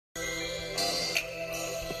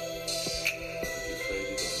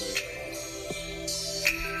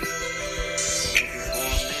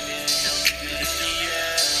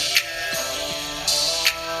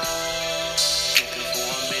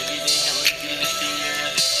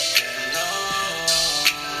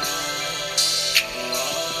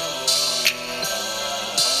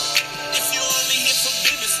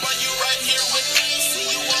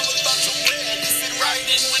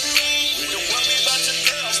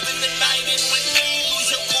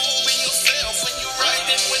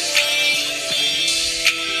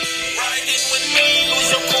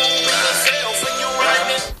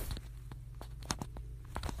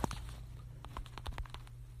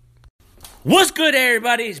What's good,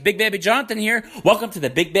 everybody? It's Big Baby Jonathan here. Welcome to the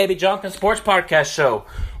Big Baby Jonathan Sports Podcast Show.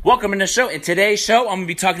 Welcome to the show. In today's show, I'm going to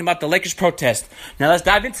be talking about the Lakers protest. Now, let's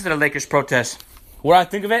dive into the Lakers protest. What I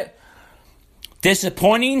think of it?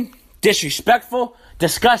 Disappointing, disrespectful,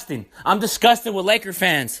 disgusting. I'm disgusted with Laker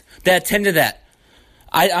fans that attended that.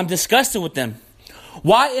 I'm disgusted with them.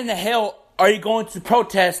 Why in the hell are you going to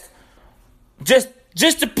protest just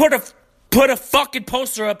to put a fucking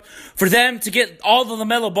poster up for them to get all the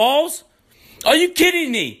LaMelo balls? Are you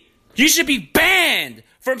kidding me? You should be banned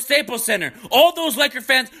from Staples Center. All those Laker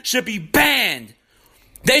fans should be banned.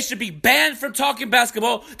 They should be banned from talking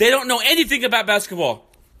basketball. They don't know anything about basketball.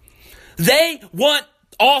 They want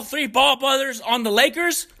all three ball brothers on the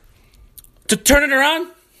Lakers to turn it around.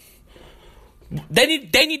 They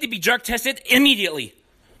need to be drug tested immediately.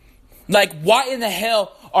 Like, why in the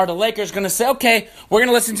hell are the Lakers going to say, okay, we're going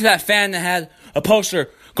to listen to that fan that had a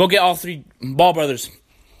poster, go get all three ball brothers?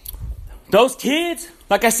 Those kids,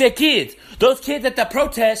 like I said, those kids at the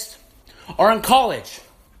protest are in college.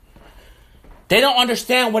 They don't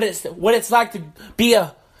understand what it's like to be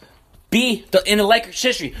in the Lakers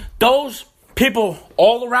history. Those people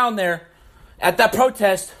all around there at that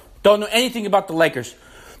protest don't know anything about the Lakers.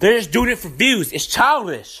 They're just doing it for views. It's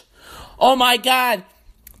childish. Oh my God.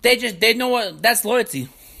 They know what that's loyalty.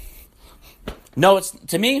 No, it's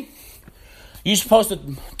to me. You're supposed to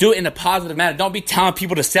do it in a positive manner. Don't be telling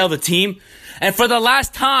people to sell the team. And for the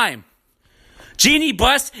last time, Jeanie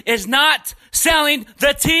Buss is not selling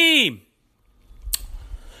the team.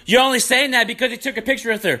 You're only saying that because he took a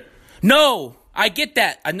picture with her. No, I get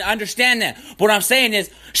that. I understand that. But what I'm saying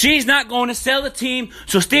is, she's not going to sell the team.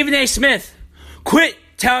 So Stephen A. Smith, quit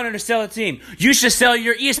telling her to sell the team. You should sell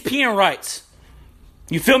your ESPN rights.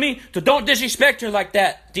 You feel me? So don't disrespect her like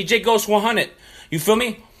that. DJ Ghost 100. You feel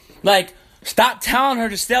me? Like, stop telling her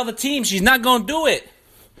to sell the team. She's not going to do it.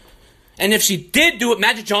 And if she did do it,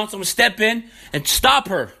 Magic Johnson would step in and stop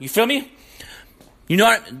her. You feel me? You know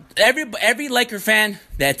what? Every Laker fan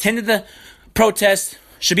that attended the protest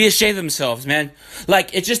should be ashamed of themselves, man.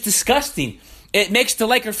 Like, it's just disgusting. It makes the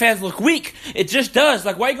Laker fans look weak. It just does.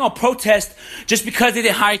 Like, why are you going to protest just because they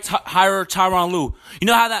didn't hire Tyronn Lue? You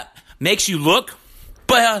know how that makes you look?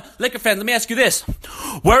 But, Laker fans, let me ask you this.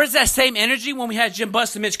 Where is that same energy when we had Jim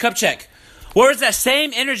Buss and Mitch Kupchak? Where is that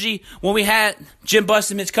same energy when we had Jim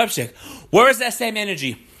Buss and Mitch Kupchak? Where is that same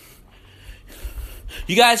energy?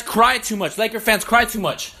 You guys cry too much. Laker fans cry too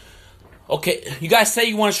much. Okay, you guys say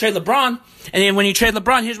you want to trade LeBron, and then when you trade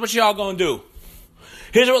LeBron, here's what y'all gonna do.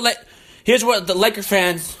 Here's what the Laker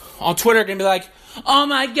fans on Twitter are gonna be like. Oh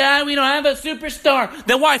my God, we don't have a superstar.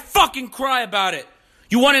 Then why fucking cry about it?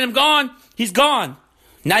 You wanted him gone? He's gone.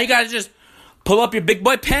 Now you gotta just pull up your big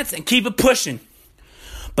boy pants and keep it pushing.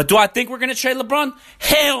 But do I think we're going to trade LeBron?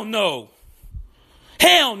 Hell no.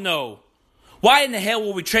 Hell no. Why in the hell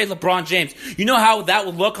will we trade LeBron James? You know how that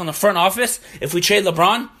would look on the front office if we trade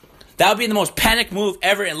LeBron? That would be the most panic move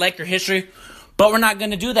ever in Laker history. But we're not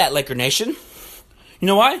going to do that, Laker Nation. You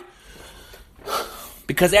know why?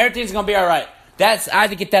 Because everything's going to be all right. I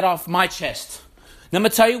had to get that off my chest. And I'm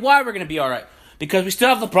going to tell you why we're going to be all right. Because we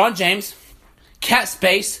still have LeBron James, cap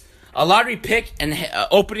space, a lottery pick, and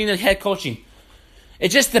opening the head coaching.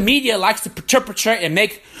 It's just the media likes to portray and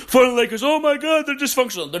make fun of the Lakers. Oh my God, they're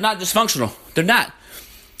dysfunctional. They're not dysfunctional. They're not.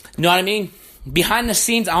 You know what I mean? Behind the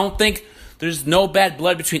scenes, I don't think there's no bad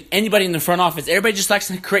blood between anybody in the front office. Everybody just likes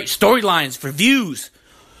to create storylines for views.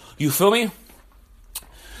 You feel me?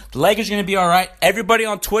 The Lakers are going to be all right. Everybody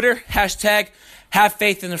on Twitter, hashtag have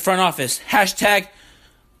faith in the front office. Hashtag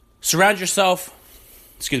surround yourself.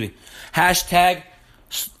 Hashtag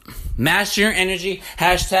master your energy.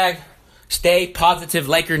 Hashtag stay positive,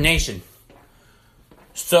 Laker Nation.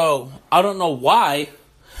 So, I don't know why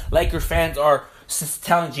Laker fans are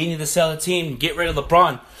telling Jeanie to sell the team, get rid of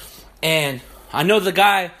LeBron. And I know the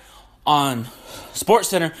guy on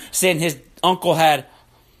SportsCenter saying his uncle had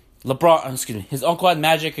his uncle had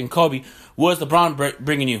Magic and Kobe. What is LeBron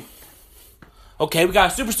bringing you? Okay, we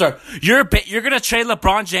got a superstar. You're going to trade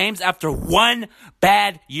LeBron James after one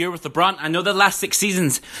bad year with LeBron? I know the last 6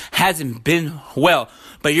 seasons hasn't been well,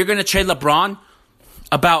 but you're going to trade LeBron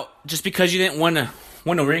about just because you didn't win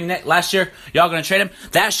a ring last year? Y'all going to trade him?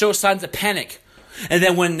 That shows signs of panic. And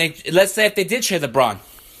then let's say if they did trade LeBron,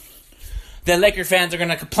 then Laker fans are going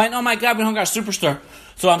to complain, oh my God, we don't got a superstar.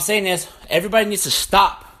 So what I'm saying is, everybody needs to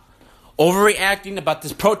stop overreacting about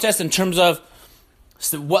this protest in terms of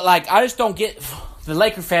I just don't get the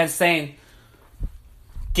Laker fans saying,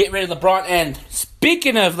 get rid of LeBron. And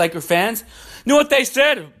speaking of Laker fans, you know what they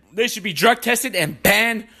said? They should be drug tested and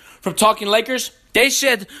banned from talking Lakers. They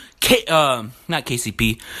should, not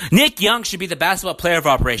KCP, Nick Young should be the basketball player of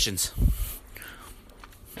operations.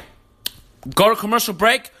 go to commercial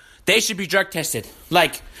break, they should be drug tested.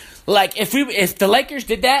 Like if the Lakers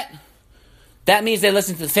did that, that means they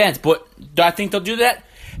listen to the fans. But do I think they'll do that?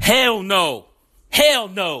 Hell no. Hell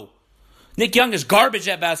no. Nick Young is garbage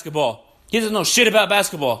at basketball. He doesn't know shit about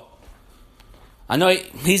basketball. I know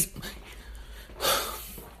he's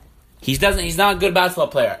not a good basketball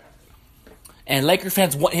player. And Laker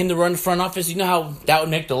fans want him to run the front office. You know how that would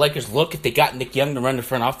make the Lakers look if they got Nick Young to run the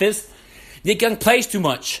front office? Nick Young plays too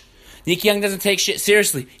much. Nick Young doesn't take shit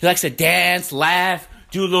seriously. He likes to dance, laugh,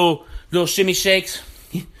 do little shimmy shakes.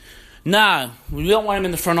 Nah, we don't want him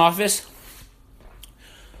in the front office.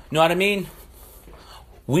 You know what I mean?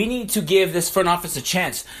 We need to give this front office a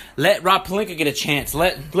chance. Let Rob Pelinka get a chance.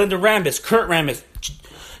 Let Linda Rambis, Kurt Rambis,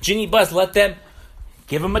 Jeannie Buss, let them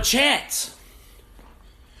give him a chance.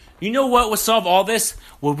 You know what would solve all this?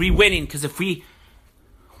 We'll be winning, because if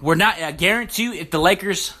we're not, I guarantee you, if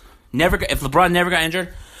LeBron never got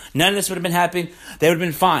injured, none of this would have been happening. They would have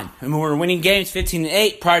been fine. And we were winning games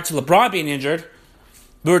 15-8 prior to LeBron being injured.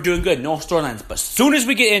 We were doing good, no storylines. But as soon as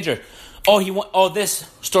we get injured, this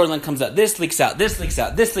storyline comes out. This leaks out. This leaks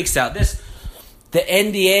out. This leaks out. The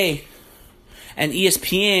NBA and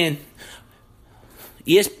ESPN,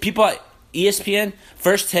 people at ESPN,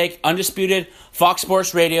 First Take, Undisputed, Fox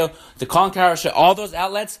Sports Radio, the Colin Cowherd Show, all those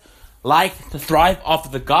outlets like to thrive off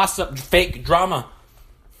of the gossip, fake drama.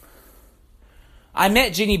 I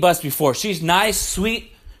met Jeannie Buss before. She's nice,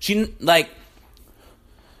 sweet. She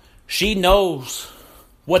knows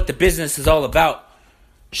what the business is all about.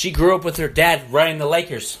 She grew up with her dad running the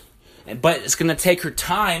Lakers. But it's going to take her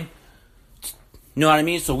time. You know what I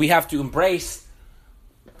mean? So we have to embrace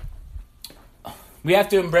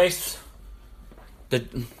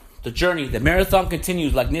the journey. The marathon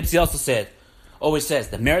continues, like Nipsey also always says.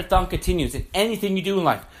 The marathon continues in anything you do in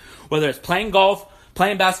life. Whether it's playing golf,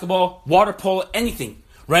 playing basketball, water polo, anything.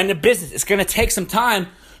 Running a business. It's going to take some time.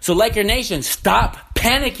 So Laker Nation, stop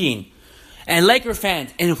panicking. And Laker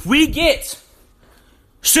fans, and if we get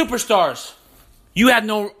superstars, you have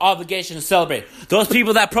no obligation to celebrate. Those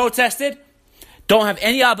people that protested don't have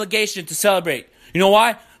any obligation to celebrate. You know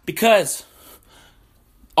why? Because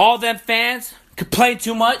all them fans complain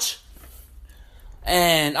too much.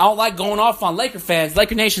 And I don't like going off on Laker fans.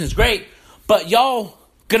 Laker Nation is great. But y'all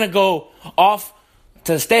gonna go off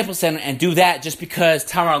to the Staples Center and do that just because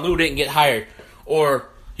Tyronn Lue didn't get hired. Or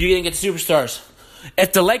you didn't get the superstars.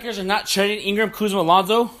 If the Lakers are not trading Ingram, Kuzma,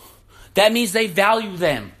 Alonzo, that means they value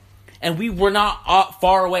them. And we were not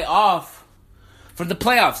far away off from the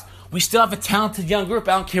playoffs. We still have a talented young group.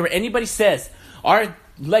 I don't care what anybody says. Our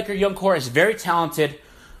Laker young core is very talented.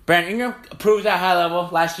 Brandon Ingram proved at a high level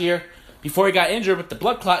last year. Before he got injured with the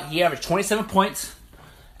blood clot, he averaged 27 points.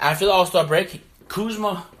 After the All-Star break,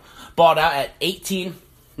 Kuzma balled out at 18,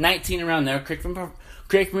 19 around there. Correct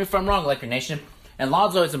me if I'm wrong, Laker Nation. And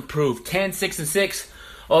Lonzo has improved. 10, 6, and 6.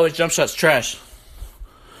 Oh, his jump shot's trash.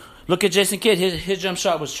 Look at Jason Kidd. His jump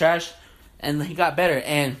shot was trash. And he got better.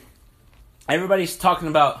 And everybody's talking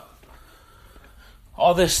about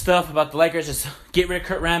all this stuff about the Lakers. Just get rid of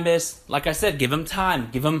Kurt Rambis. Like I said, give them time.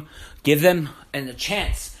 Give them a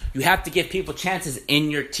chance. You have to give people chances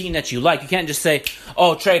in your team that you like. You can't just say,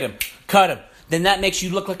 oh, trade him, cut him. Then that makes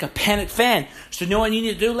you look like a panicked fan. So you know what you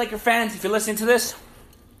need to do, Laker fans, if you're listening to this?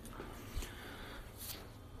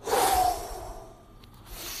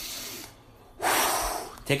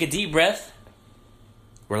 Take a deep breath.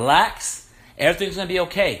 Relax. Everything's going to be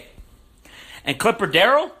okay. And Clipper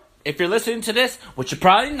Darrell, if you're listening to this, which you're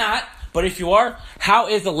probably not, but if you are, how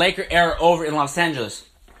is the Laker era over in Los Angeles?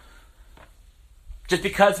 Just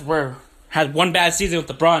because we had one bad season with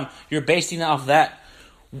LeBron, you're basing it off that.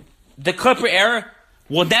 The Clipper era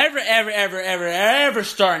will never, ever, ever, ever, ever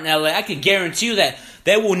start in LA. I can guarantee you that.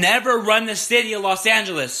 They will never run the city of Los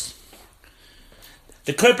Angeles.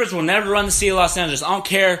 The Clippers will never run the city of Los Angeles. I don't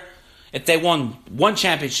care if they won one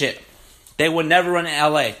championship. They will never run in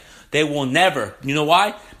LA. They will never. You know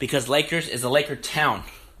why? Because Lakers is a Laker town.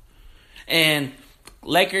 And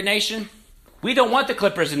Laker Nation, we don't want the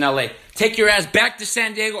Clippers in LA. Take your ass back to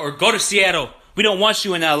San Diego or go to Seattle. We don't want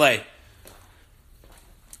you in LA.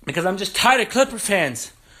 Because I'm just tired of Clipper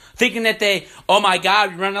fans thinking that oh my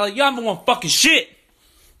God, we run LA. You haven't won fucking shit.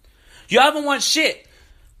 You haven't won shit.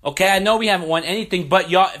 Okay, I know we haven't won anything, but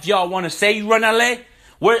if y'all want to say you run LA,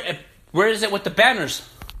 where is it with the banners?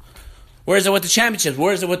 Where is it with the championships?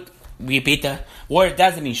 Where is it with we beat the Warriors?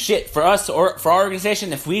 Doesn't mean shit for us or for our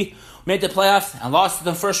organization. If we made the playoffs and lost to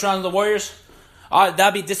the first round of the Warriors,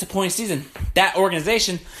 that'd be a disappointing season. That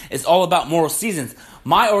organization is all about moral seasons.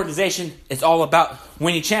 My organization is all about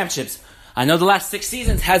winning championships. I know the last 6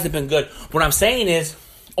 seasons hasn't been good. What I'm saying is,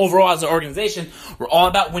 overall as an organization, we're all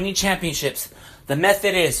about winning championships. The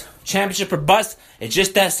method is championship or bust. It's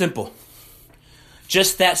just that simple.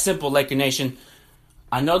 Just that simple, Laker Nation.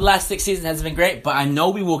 I know the last 6 seasons hasn't been great, but I know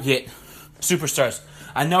we will get superstars.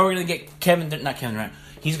 I know we're going to get not Kevin Durant.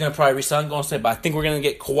 He's going to probably resign Golden State, but I think we're going to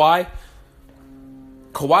get Kawhi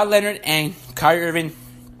Leonard, and Kyrie Irving.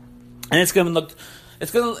 And it's going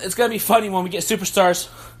to be funny when we get superstars,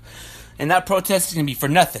 and that protest is going to be for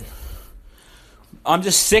nothing. I'm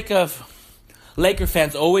just sick of Laker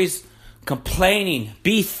fans always complaining.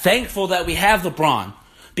 Be thankful that we have LeBron.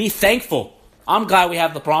 Be thankful. I'm glad we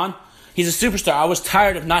have LeBron. He's a superstar. I was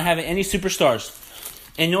tired of not having any superstars.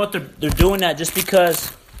 And you know what? They're doing that just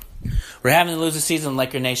because we're having to lose a season,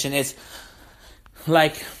 Laker Nation. It's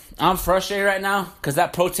like, I'm frustrated right now because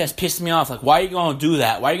that protest pissed me off. Like, why are you going to do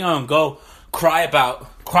that? Why are you going to go cry about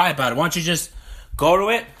it? Why don't you just go to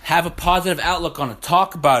it, have a positive outlook on it,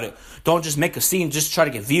 talk about it. Don't just make a scene, just try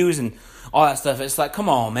to get views and all that stuff. It's like, come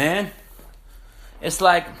on, man. It's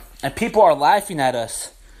like, and people are laughing at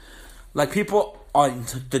us. Like, people on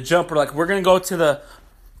the jump are like, we're going to go to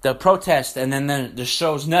the protest, and then the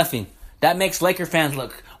show's nothing. That makes Laker fans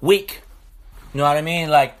look weak. You know what I mean?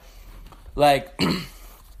 Like,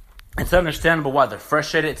 it's understandable why they're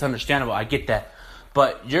frustrated. It's understandable. I get that.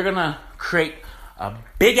 But you're going to create a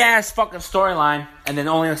big-ass fucking storyline, and then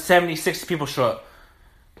only 76 people show up.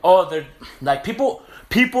 Oh, they're like, people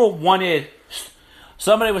wanted.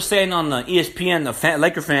 Somebody was saying on the ESPN, the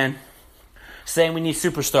Laker fan, saying we need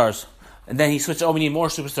superstars, and then he switched. Oh, we need more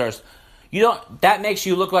superstars. That makes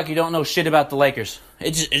you look like you don't know shit about the Lakers.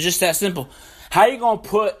 It's just that simple. How you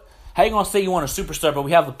gonna say you want a superstar, but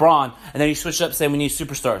we have LeBron, and then you switch up saying we need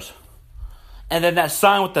superstars, and then that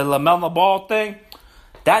sign with the LaMelo Ball thing,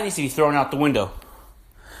 that needs to be thrown out the window,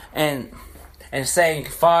 and saying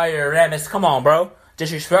fire Ramos. Come on, bro.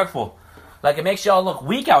 Disrespectful. Like, it makes y'all look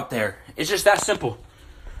weak out there. It's just that simple.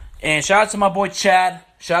 And shout out to my boy Chad.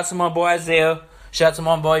 Shout out to my boy Isaiah. Shout out to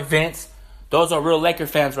my boy Vince. Those are real Laker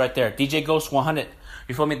fans right there. DJ Ghost 100.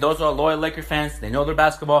 You feel me? Those are loyal Laker fans. They know their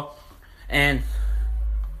basketball. And, you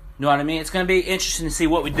know what I mean? It's going to be interesting to see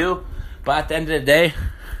what we do. But at the end of the day,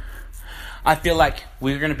 I feel like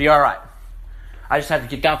we're going to be all right. I just had to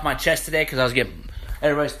get that off my chest today because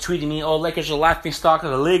everybody's tweeting me, oh, Lakers are the laughing stock of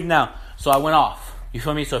the league now. So I went off. You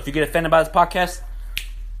feel me? So if you get offended by this podcast,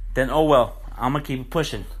 then oh well. I'm going to keep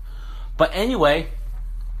pushing. But anyway,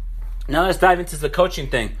 now let's dive into the coaching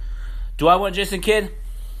thing. Do I want Jason Kidd?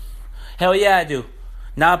 Hell yeah, I do.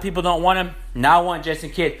 Now people don't want him. Now I want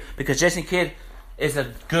Jason Kidd because Jason Kidd is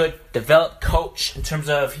a good, developed coach in terms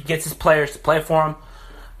of he gets his players to play for him.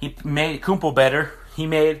 He made Kumpo better. He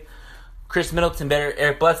made Chris Middleton better.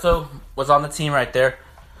 Eric Bledsoe was on the team right there.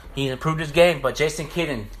 He improved his game, but Jason Kidd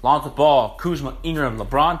and Lonzo Ball, Kuzma, Ingram,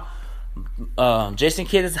 LeBron, Jason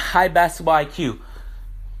Kidd is high basketball IQ.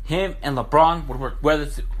 Him and LeBron would work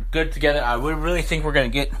good together. I would really think we're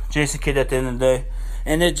going to get Jason Kidd at the end of the day.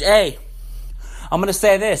 And hey, I'm going to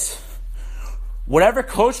say this. Whatever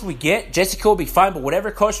coach we get, Jason Kidd will be fine, but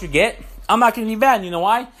whatever coach we get, I'm not going to be mad. You know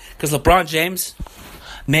why? Because LeBron James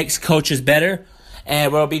makes coaches better,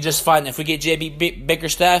 and we'll be just fine. If we get JB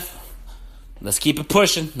Bickerstaff, let's keep it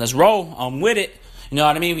pushing. Let's roll. I'm with it. You know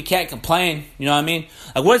what I mean? We can't complain. You know what I mean?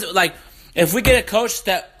 Like, what is it like? If we get a coach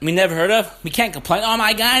that we never heard of, we can't complain. Oh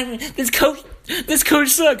my God, this coach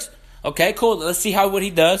sucks. Okay, cool. Let's see what he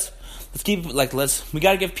does. We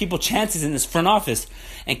gotta give people chances in this front office.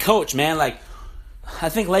 And coach, man, like, I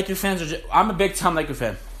think Laker fans I'm a big time Laker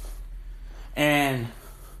fan, and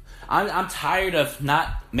I'm tired of not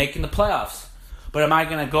making the playoffs. But am I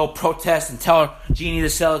going to go protest and tell Genie to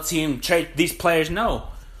sell a team, trade these players? No.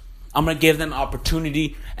 I'm going to give them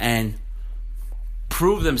opportunity and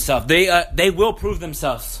prove themselves. They will prove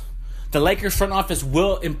themselves. The Lakers front office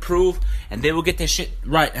will improve, and they will get their shit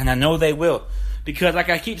right. And I know they will. Because like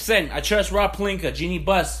I keep saying, I trust Rob Pelinka, Jeanie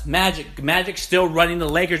Buss, Magic. Magic's still running the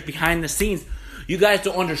Lakers behind the scenes. You guys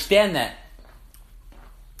don't understand that.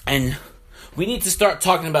 And we need to start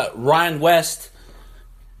talking about Ryan West,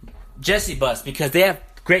 Jesse Buss, because they have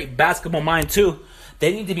great basketball mind too.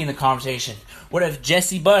 They need to be in the conversation. What if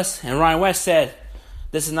Jesse Buss and Ryan West said,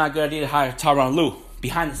 this is not a good idea to hire Tyronn Lue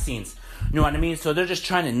behind the scenes? You know what I mean? So they're just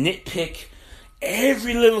trying to nitpick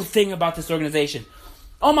every little thing about this organization.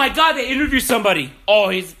 Oh my God, they interviewed somebody. Oh,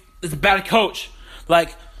 he's a bad coach.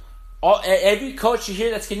 Like, every coach you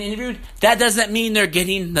hear that's getting interviewed, that doesn't mean they're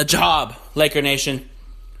getting the job, Laker Nation.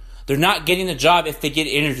 They're not getting the job if they get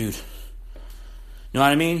interviewed. You know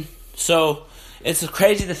what I mean? So it's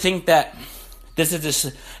crazy to think that this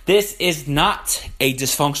is not a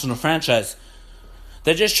dysfunctional franchise.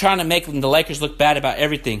 They're just trying to make the Lakers look bad about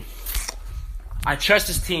everything. I trust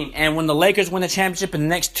this team. And when the Lakers win the championship in the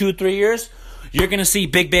next 2-3 years, you're going to see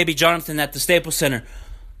Big Baby Jonathan at the Staples Center.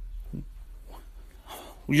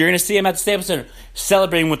 You're going to see him at the Staples Center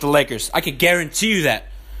celebrating with the Lakers. I could guarantee you that.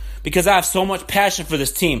 Because I have so much passion for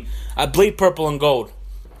this team. I bleed purple and gold.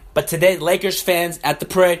 But today, Lakers fans at the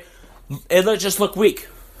parade, it just look weak.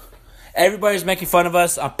 Everybody's making fun of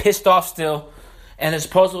us. I'm pissed off still. And there's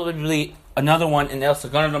supposedly another one in El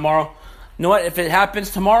Segundo tomorrow. You know what? If it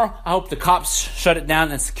happens tomorrow, I hope the cops shut it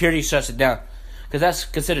down and security shuts it down. Because that's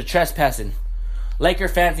considered trespassing. Laker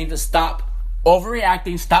fans need to stop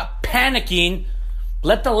overreacting, stop panicking.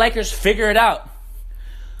 Let the Lakers figure it out.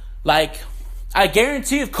 Like, I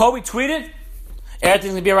guarantee if Kobe tweeted,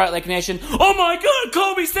 everything's going to be alright, Laker Nation. Oh my God,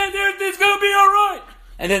 Kobe said everything's going to be alright.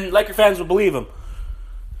 And then Laker fans will believe him.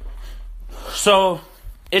 So,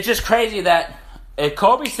 it's just crazy that if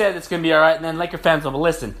Kobe said it's going to be alright, and then Laker fans will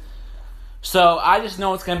listen. So, I just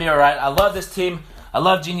know it's going to be alright. I love this team. I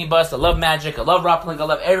love Jeanie Buss. I love Magic. I love Rob Pelinka. I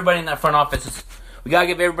love everybody in that front office. We got to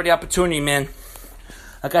give everybody opportunity, man.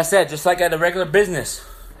 Like I said, just like I had a regular business.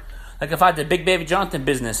 Like if I had the Big Baby Jonathan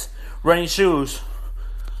business, running shoes,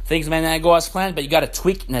 things may not go as planned, but you got to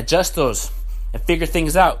tweak and adjust those and figure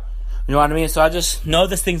things out. You know what I mean? So I just know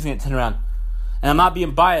this thing's going to turn around. And I'm not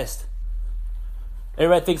being biased.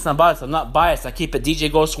 Everybody thinks I'm biased. I'm not biased. I keep it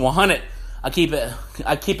DJ goes to 100. I keep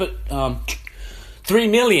it 3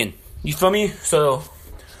 million. You feel me? So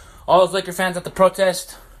all those Laker fans at the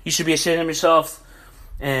protest, you should be ashamed of yourselves.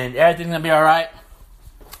 And everything's going to be all right.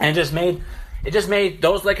 And it just made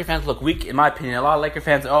those Laker fans look weak, in my opinion. A lot of Laker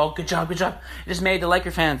fans, oh, good job. It just made the Laker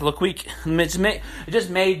fans look weak. It just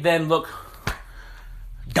made them look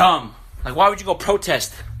dumb. Like, why would you go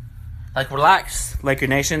protest? Like, relax, Laker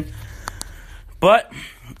Nation. But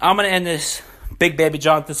I'm going to end this Big Baby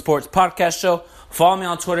Jonathan Sports Podcast show. Follow me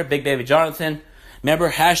on Twitter, Big Baby Jonathan. Remember,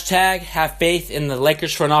 hashtag have faith in the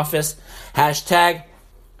Lakers front office. Hashtag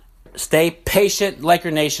stay patient, Laker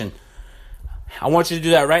Nation. I want you to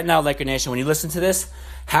do that right now, Laker Nation. When you listen to this,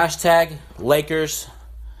 hashtag Lakers.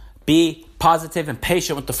 Be positive and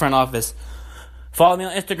patient with the front office. Follow me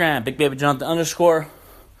on Instagram, Big Baby Jonathan _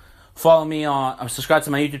 Follow me on, subscribe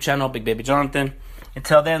to my YouTube channel, Big Baby Jonathan.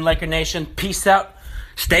 Until then, Laker Nation, peace out.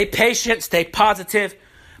 Stay patient, stay positive.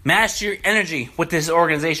 Master your energy with this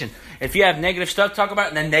organization. If you have negative stuff to talk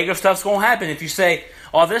about, then negative stuff's going to happen. If you say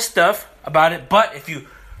all this stuff about it, but if you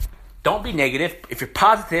don't be negative, if you're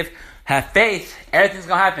positive, have faith, everything's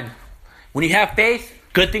going to happen. When you have faith,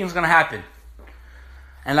 good things are going to happen.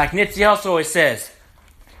 And like Nipsey Hussle always says,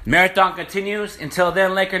 marathon continues. Until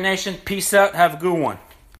then, Laker Nation, peace out. Have a good one.